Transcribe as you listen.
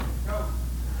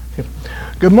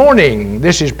Good morning.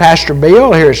 This is Pastor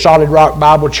Bill here at Solid Rock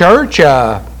Bible Church.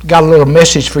 Got a little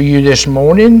message for you this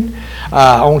morning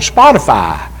on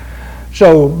Spotify.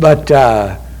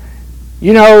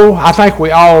 I think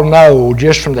we all know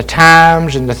just from the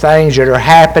times and the things that are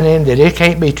happening that it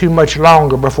can't be too much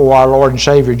longer before our Lord and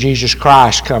Savior Jesus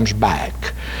Christ comes back.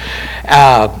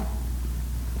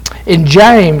 In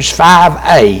James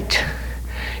 5:8,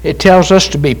 it tells us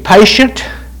to be patient,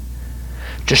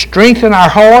 to strengthen our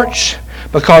hearts,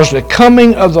 because the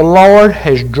coming of the Lord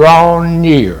has drawn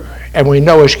near, and we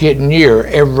know it's getting nearer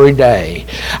every day.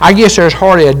 I guess there's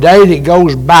hardly a day that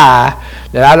goes by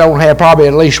that I don't have probably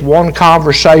at least one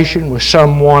conversation with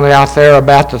someone out there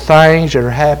about the things that are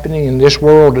happening in this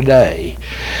world today.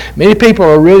 Many people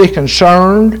are really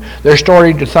concerned. They're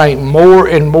starting to think more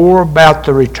and more about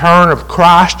the return of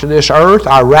Christ to this earth,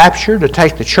 our rapture, to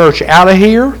take the church out of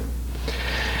here.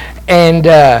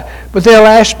 But they'll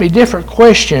ask me different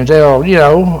questions.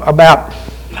 About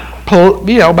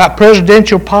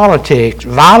presidential politics,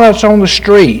 violence on the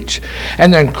streets,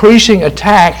 and the increasing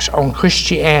attacks on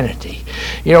Christianity.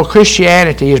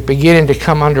 Christianity is beginning to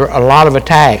come under a lot of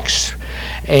attacks,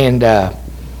 and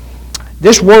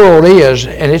this world is,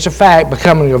 and it's a fact,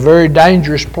 becoming a very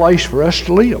dangerous place for us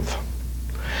to live.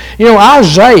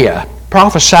 Isaiah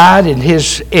prophesied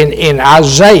in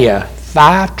Isaiah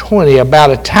 5:20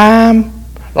 about a time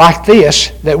like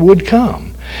this that would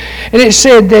come. And it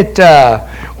said that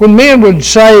when men would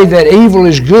say that evil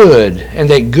is good and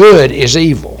that good is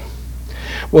evil.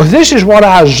 Well, this is what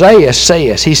Isaiah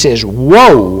says. He says,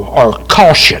 "Woe," or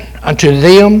caution, "unto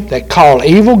them that call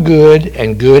evil good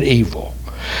and good evil,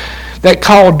 that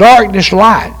call darkness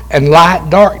light and light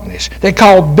darkness, that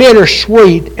call bitter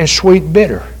sweet and sweet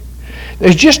bitter."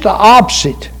 There's just the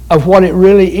opposite of what it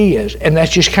really is, and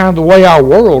that's just kind of the way our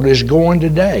world is going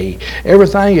today.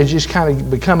 Everything is just kind of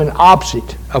becoming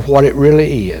opposite of what it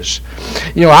really is.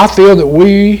 I feel that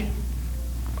we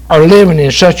are living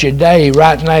in such a day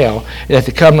right now that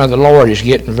the coming of the Lord is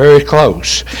getting very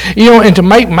close. And to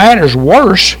make matters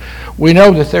worse, we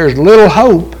know that there's little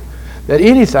hope that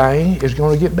anything is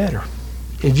going to get better.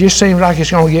 It just seems like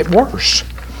it's going to get worse.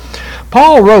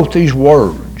 Paul wrote these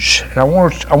words, and I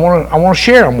want to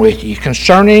share them with you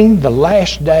concerning the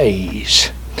last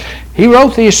days. He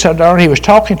wrote these, he was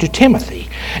talking to Timothy,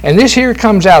 and this here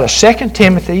comes out of 2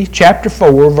 Timothy chapter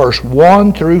 4, verse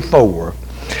 1 through 4.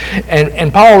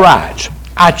 And Paul writes,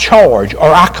 "I charge,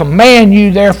 or I command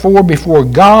you therefore before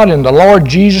God and the Lord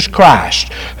Jesus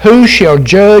Christ, who shall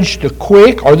judge the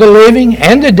quick or the living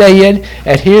and the dead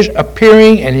at his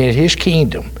appearing and in his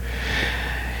kingdom."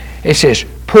 It says,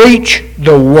 preach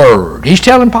the word. He's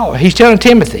telling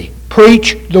Timothy,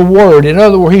 preach the word. In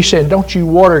other words, he said, don't you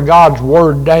water God's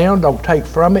word down, don't take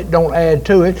from it, don't add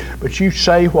to it, but you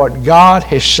say what God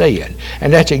has said.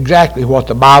 And that's exactly what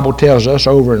the Bible tells us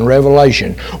over in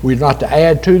Revelation. We're not to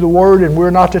add to the word, and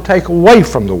we're not to take away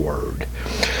from the word,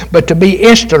 but to be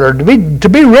instant, or to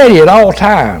be ready at all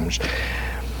times,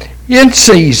 in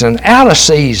season, out of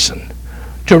season,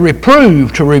 to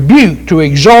reprove, to rebuke, to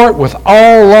exhort with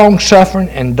all long-suffering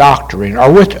and doctrine.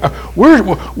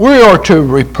 We are to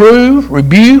reprove,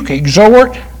 rebuke,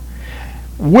 exhort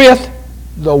with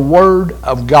the Word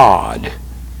of God.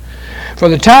 For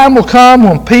the time will come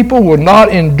when people will not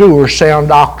endure sound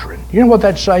doctrine. You know what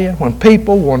that's saying? When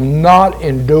people will not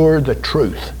endure the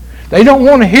truth. They don't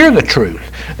want to hear the truth.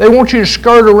 They want you to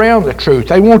skirt around the truth.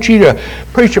 They want you to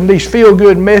preach them these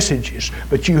feel-good messages.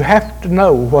 But you have to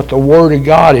know what the Word of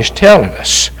God is telling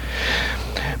us.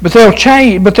 But they'll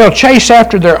chase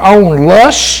after their own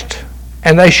lust,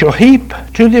 and they shall heap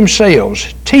to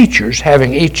themselves teachers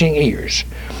having itching ears.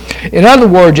 In other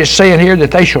words, it's saying here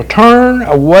that they shall turn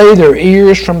away their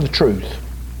ears from the truth.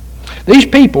 These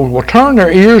people will turn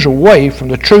their ears away from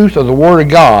the truth of the Word of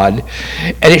God,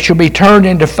 and it shall be turned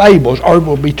into fables, or it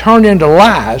will be turned into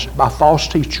lies by false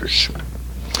teachers.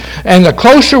 And the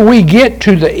closer we get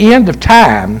to the end of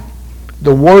time,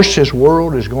 the worse this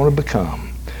world is going to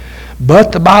become.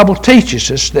 But the Bible teaches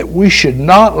us that we should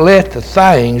not let the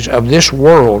things of this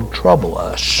world trouble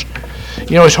us.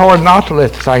 It's hard not to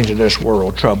let the things of this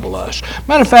world trouble us.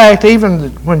 Matter of fact, even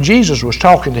when Jesus was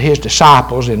talking to his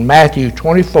disciples in Matthew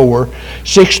 24,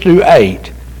 6 through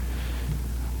 8,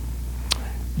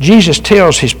 Jesus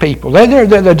tells his people,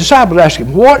 the disciples ask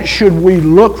him, what should we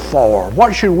look for?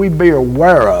 What should we be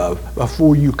aware of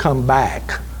before you come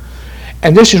back?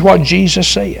 And this is what Jesus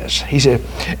says. He said,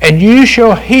 "And you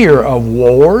shall hear of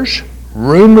wars,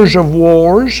 rumors of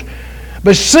wars,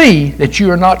 but see that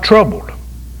you are not troubled.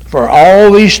 For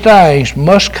all these things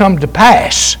must come to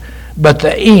pass, but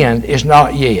the end is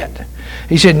not yet."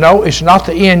 He said, no, it's not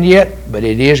the end yet, but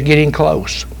it is getting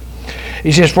close.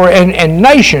 He says, and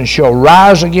nation shall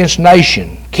rise against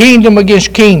nation, kingdom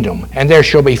against kingdom, and there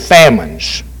shall be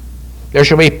famines. There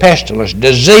shall be pestilence,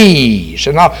 disease.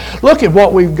 And all. Look at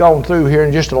what we've gone through here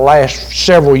in just the last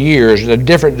several years, the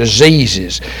different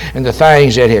diseases and the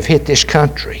things that have hit this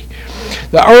country.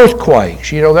 The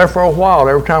earthquakes, there for a while,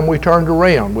 every time we turned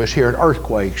around, we was hearing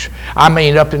earthquakes. I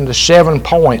mean, up into 7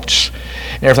 points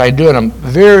and everything,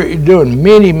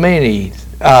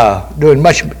 doing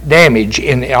much damage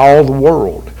in all the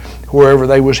world, wherever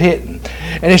they was hitting.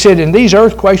 And he said, and these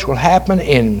earthquakes will happen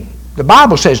the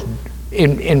Bible says,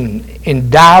 in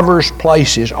diverse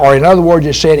places, or in other words,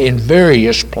 it said in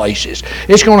various places.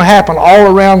 It's going to happen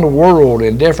all around the world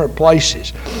in different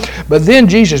places. But then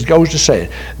Jesus goes to say,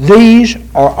 these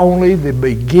are only the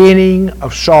beginning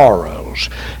of sorrows.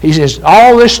 He says,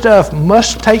 all this stuff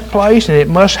must take place and it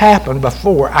must happen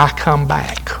before I come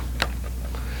back.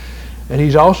 And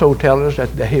he's also telling us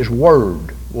that his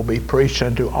word will be preached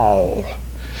unto all.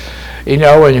 And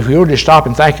if you'll just stop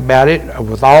and think about it,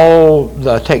 with all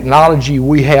the technology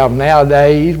we have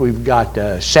nowadays, we've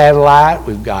got satellite,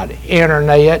 we've got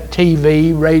internet,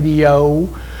 TV, radio,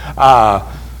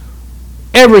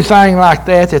 everything like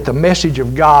that the message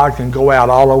of God can go out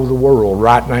all over the world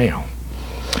right now.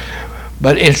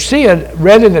 But instead,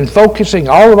 rather than focusing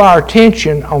all of our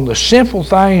attention on the simple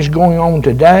things going on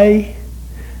today,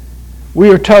 we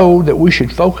are told that we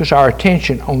should focus our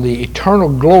attention on the eternal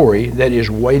glory that is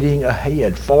waiting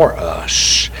ahead for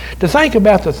us. To think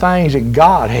about the things that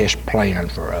God has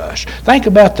planned for us. Think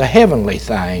about the heavenly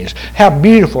things, how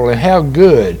beautiful and how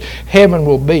good heaven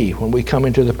will be when we come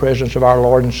into the presence of our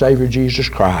Lord and Savior Jesus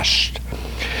Christ.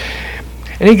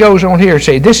 And he goes on here and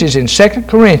says, this is in 2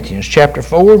 Corinthians chapter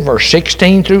 4, verse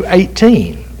 16 through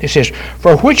 18. It says,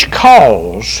 for which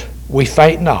cause we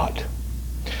faint not.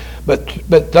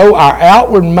 But though our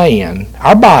outward man,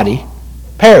 our body,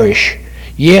 perish,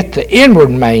 yet the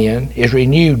inward man is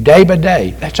renewed day by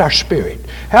day. That's our spirit.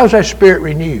 How is that spirit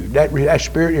renewed? That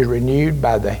spirit is renewed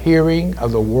by the hearing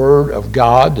of the Word of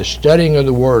God, the studying of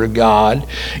the Word of God,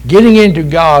 getting into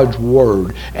God's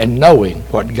Word, and knowing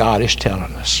what God is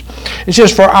telling us. It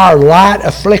says, for our light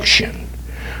affliction,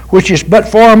 which is but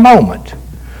for a moment,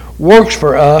 works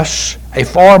for us a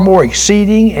far more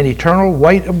exceeding and eternal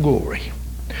weight of glory.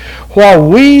 While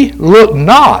we look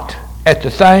not at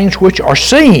the things which are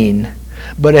seen,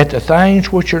 but at the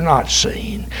things which are not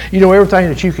seen. Everything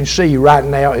that you can see right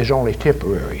now is only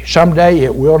temporary. Someday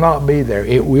it will not be there.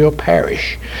 It will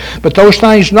perish. But those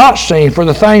things not seen, for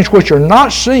the things which are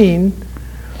not seen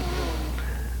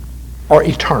are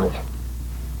eternal.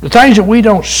 The things that we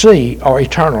don't see are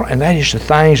eternal, and that is the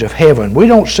things of heaven. We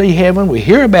don't see heaven. We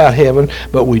hear about heaven,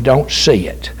 but we don't see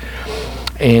it.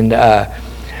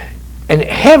 And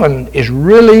heaven is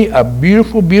really a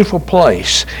beautiful, beautiful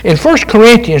place. In 1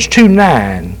 Corinthians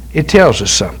 2:9, it tells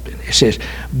us something. It says,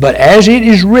 but as it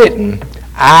is written,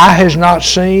 eye has not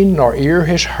seen, nor ear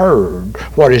has heard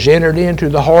what is entered into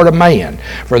the heart of man,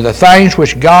 for the things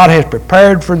which God has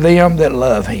prepared for them that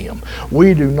love him.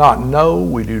 We do not know,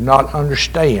 we do not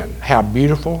understand how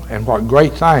beautiful and what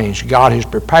great things God has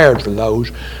prepared for those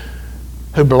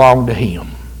who belong to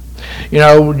him.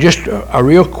 Just a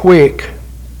real quick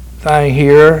thing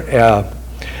here.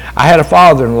 I had a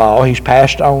father-in-law. He's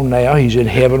passed on now. He's in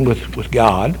heaven with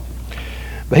God.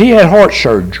 But he had heart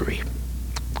surgery.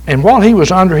 And while he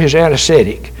was under his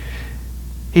anesthetic,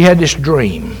 he had this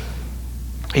dream.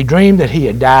 He dreamed that he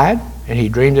had died, and he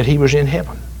dreamed that he was in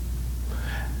heaven.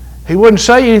 He wouldn't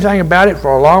say anything about it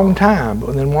for a long time,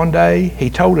 but then one day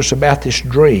he told us about this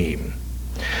dream.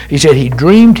 He said he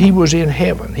dreamed he was in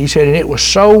heaven. He said, and it was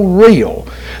so real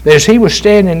that as he was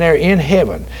standing there in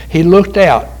heaven, he looked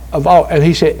out of all, and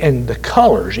he said, and the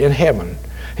colors in heaven,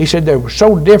 he said they were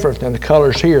so different than the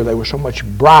colors here. They were so much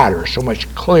brighter, so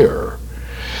much clearer.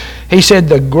 He said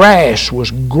the grass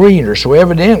was greener. So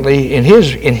evidently in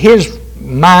his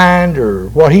mind, or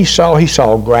what he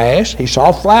saw grass, he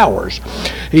saw flowers.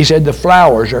 He said the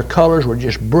flowers, their colors were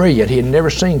just brilliant. He had never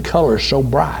seen colors so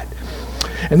bright.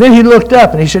 And then he looked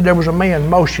up and he said there was a man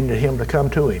motioning him to come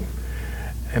to him.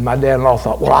 And my dad-in-law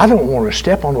thought, well, I don't want to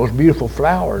step on those beautiful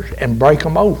flowers and break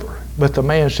them over. But the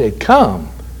man said, come.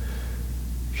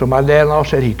 So my dad-in-law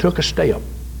said he took a step,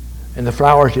 and the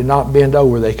flowers did not bend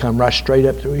over. They come right straight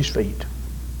up through his feet.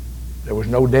 There was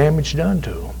no damage done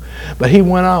to them. But he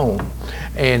went on,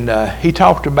 and he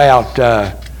talked about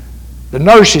the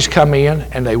nurses come in,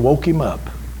 and they woke him up.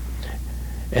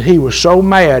 And he was so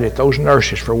mad at those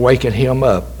nurses for waking him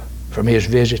up from his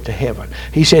visit to heaven.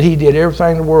 He said he did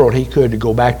everything in the world he could to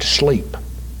go back to sleep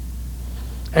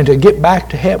and to get back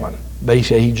to heaven. But he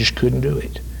said he just couldn't do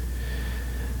it.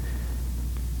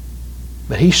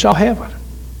 But he saw heaven.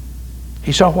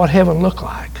 He saw what heaven looked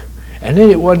like. And then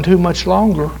it wasn't too much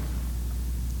longer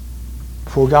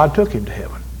before God took him to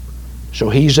heaven. So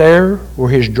he's there where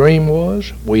his dream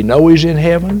was. We know he's in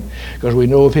heaven because we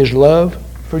know of his love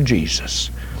for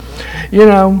Jesus. You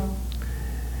know,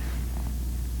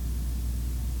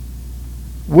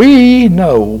 we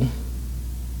know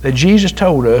that Jesus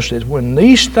told us that when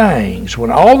these things,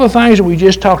 when all the things that we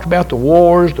just talked about, the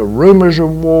wars, the rumors of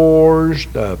wars,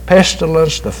 the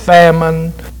pestilence, the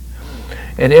famine,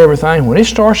 and everything, when it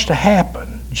starts to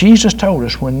happen, Jesus told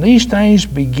us when these things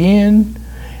begin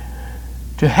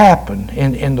to happen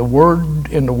in the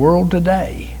world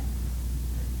today,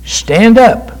 stand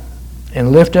up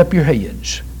and lift up your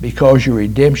heads because your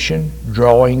redemption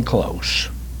drawing close.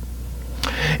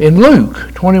 In Luke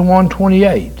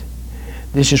 21:28,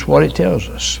 this is what it tells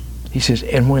us. He says,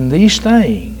 and when these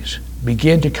things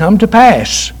begin to come to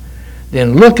pass,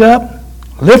 then look up,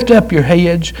 lift up your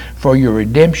heads, for your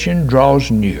redemption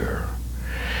draws near.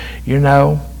 You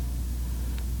know,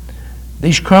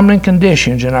 these crumbling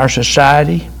conditions in our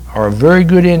society are a very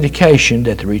good indication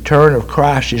that the return of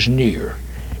Christ is near.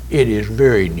 It is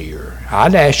very near.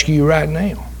 I'd ask you right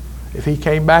now, if he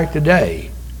came back today,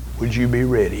 would you be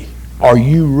ready? Are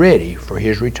you ready for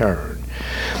his return?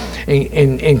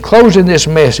 In closing this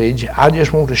message, I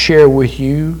just want to share with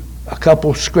you a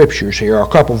couple scriptures here, or a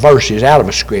couple verses out of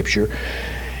a scripture.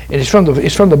 And it's from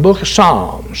the book of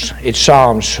Psalms. It's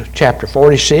Psalms chapter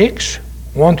 46,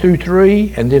 1 through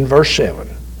 3, and then verse 7.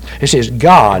 It says,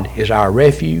 God is our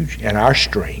refuge and our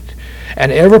strength, an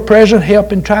ever-present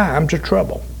help in times of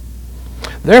trouble.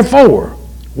 Therefore,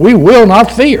 we will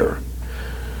not fear,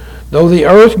 though the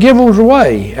earth giveth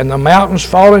way, and the mountains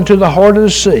fall into the heart of the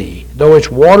sea, though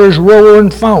its waters roar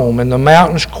and foam, and the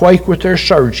mountains quake with their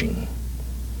surging.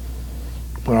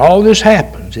 When all this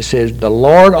happens, it says, the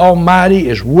Lord Almighty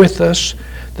is with us.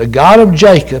 The God of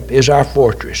Jacob is our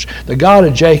fortress. The God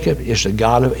of Jacob is the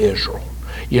God of Israel.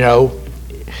 You know,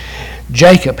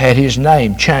 Jacob had his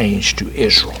name changed to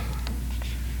Israel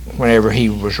whenever he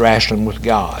was wrestling with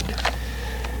God.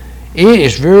 It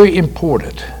is very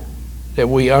important that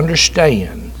we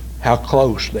understand how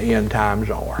close the end times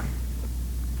are.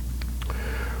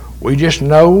 We just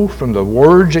know from the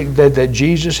words that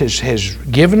Jesus has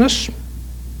given us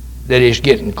that it's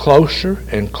getting closer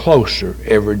and closer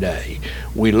every day.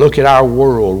 We look at our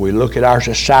world, we look at our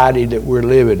society that we're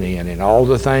living in and all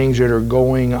the things that are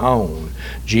going on.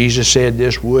 Jesus said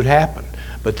this would happen,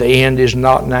 but the end is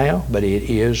not now, but it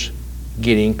is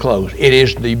getting close. It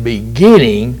is the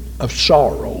beginning of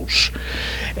sorrows.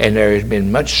 And there has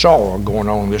been much sorrow going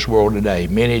on in this world today,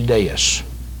 many deaths,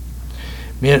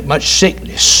 much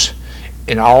sickness,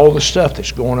 and all the stuff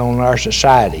that's going on in our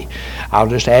society. I'll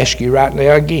just ask you right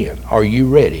now again, are you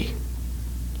ready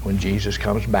when Jesus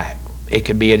comes back? It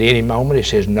could be at any moment. It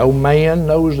says no man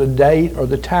knows the date or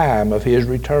the time of his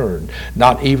return,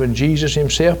 not even Jesus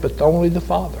himself, but only the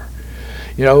Father.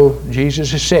 You know,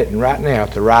 Jesus is sitting right now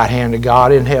at the right hand of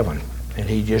God in heaven, and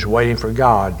he's just waiting for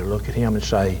God to look at him and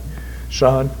say,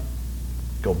 son,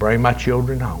 go bring my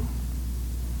children home.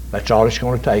 That's all it's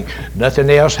going to take. Nothing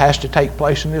else has to take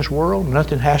place in this world.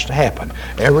 Nothing has to happen.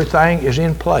 Everything is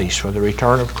in place for the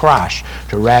return of Christ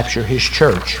to rapture his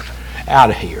church out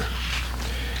of here.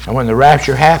 And when the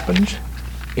rapture happens,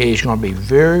 it is going to be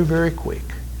very, very quick.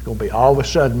 It's going to be all of a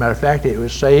sudden. Matter of fact, it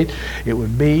was said it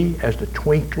would be as the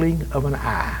twinkling of an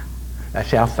eye.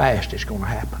 That's how fast it's going to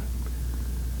happen.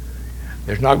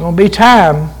 There's not going to be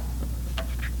time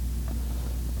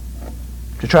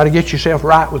to try to get yourself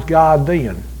right with God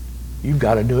then. You've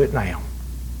got to do it now.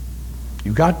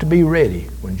 You've got to be ready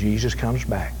when Jesus comes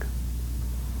back.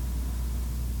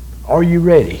 Are you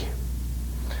ready?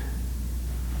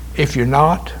 If you're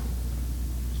not,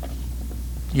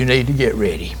 you need to get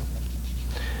ready.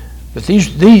 But these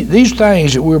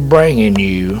things that we're bringing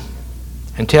you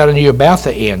and telling you about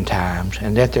the end times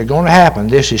and that they're going to happen,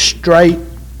 this is straight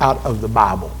out of the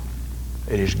Bible.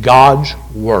 It is God's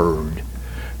Word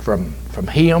from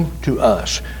Him to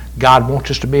us. God wants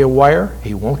us to be aware.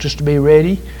 He wants us to be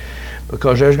ready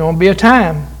because there's going to be a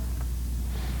time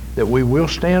that we will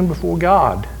stand before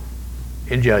God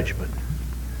in judgment.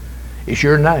 Is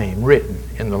your name written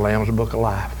in the Lamb's Book of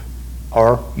Life?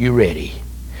 Are you ready?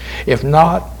 If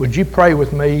not, would you pray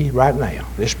with me right now,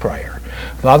 this prayer?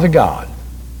 Father God,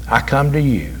 I come to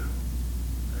you.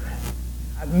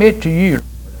 I admit to you,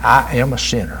 I am a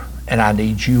sinner, and I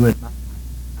need you in my life.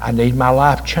 I need my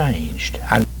life changed.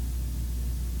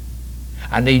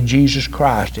 I need Jesus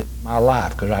Christ in my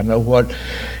life because I know what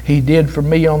He did for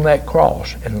me on that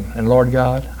cross. And Lord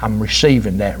God, I'm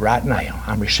receiving that right now.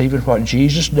 I'm receiving what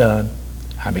Jesus done.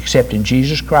 I'm accepting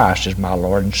Jesus Christ as my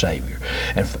Lord and Savior.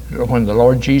 And when the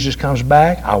Lord Jesus comes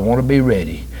back, I want to be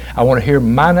ready. I want to hear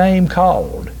my name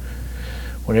called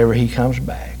whenever he comes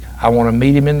back. I want to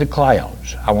meet him in the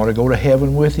clouds. I want to go to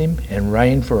heaven with him and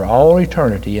reign for all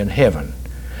eternity in heaven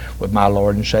with my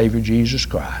Lord and Savior Jesus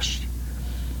Christ.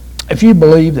 If you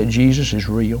believe that Jesus is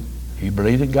real, if you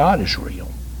believe that God is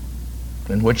real,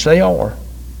 in which they are,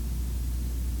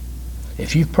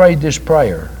 if you've prayed this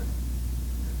prayer,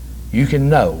 you can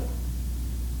know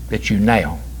that you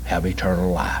now have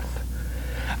eternal life.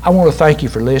 I want to thank you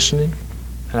for listening,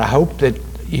 and I hope that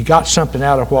you got something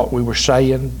out of what we were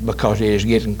saying, because it is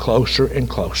getting closer and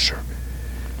closer,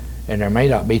 and there may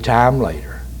not be time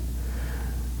later.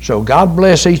 So God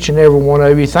bless each and every one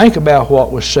of you. Think about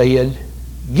what was said.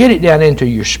 Get it down into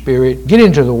your spirit. Get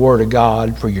into the Word of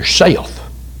God for yourself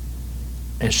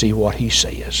and see what he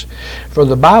says. For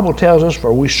the Bible tells us,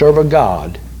 for we serve a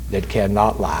God that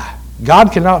cannot lie.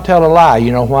 God cannot tell a lie.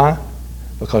 You know why?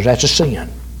 Because that's a sin.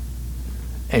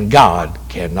 And God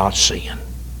cannot sin.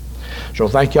 So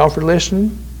thank y'all for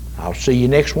listening. I'll see you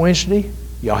next Wednesday.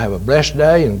 Y'all have a blessed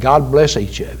day, and God bless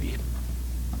each of you.